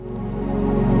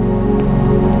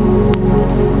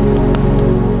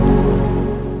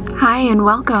and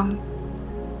welcome.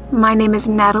 My name is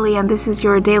Natalie and this is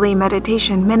your daily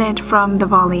meditation minute from the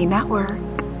Volley Network.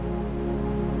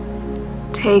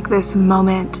 Take this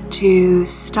moment to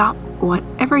stop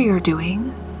whatever you're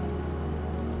doing,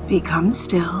 become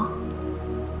still,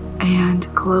 and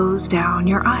close down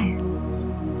your eyes.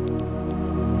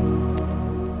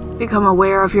 Become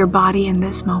aware of your body in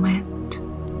this moment.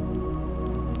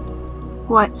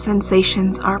 What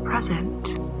sensations are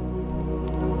present?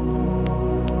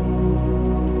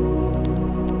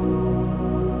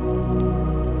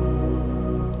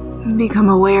 Become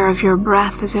aware of your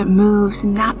breath as it moves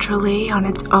naturally on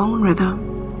its own rhythm.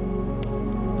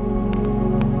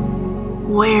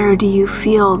 Where do you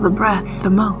feel the breath the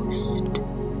most?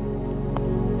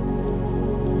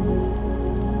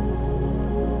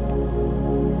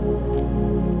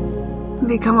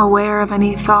 Become aware of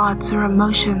any thoughts or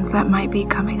emotions that might be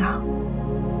coming up.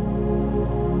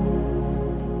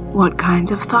 What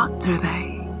kinds of thoughts are they?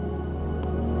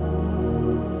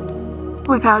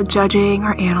 Without judging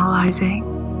or analyzing,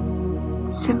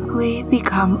 simply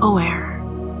become aware.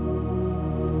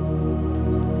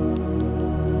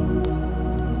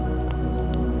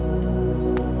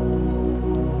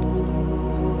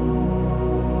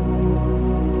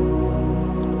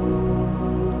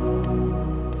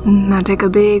 Now take a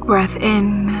big breath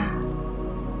in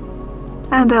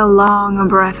and a long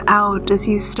breath out as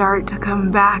you start to come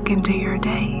back into your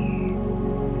day.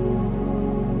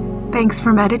 Thanks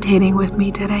for meditating with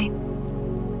me today.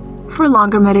 For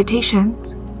longer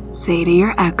meditations, say to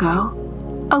your echo,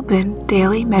 "Open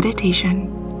Daily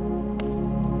Meditation."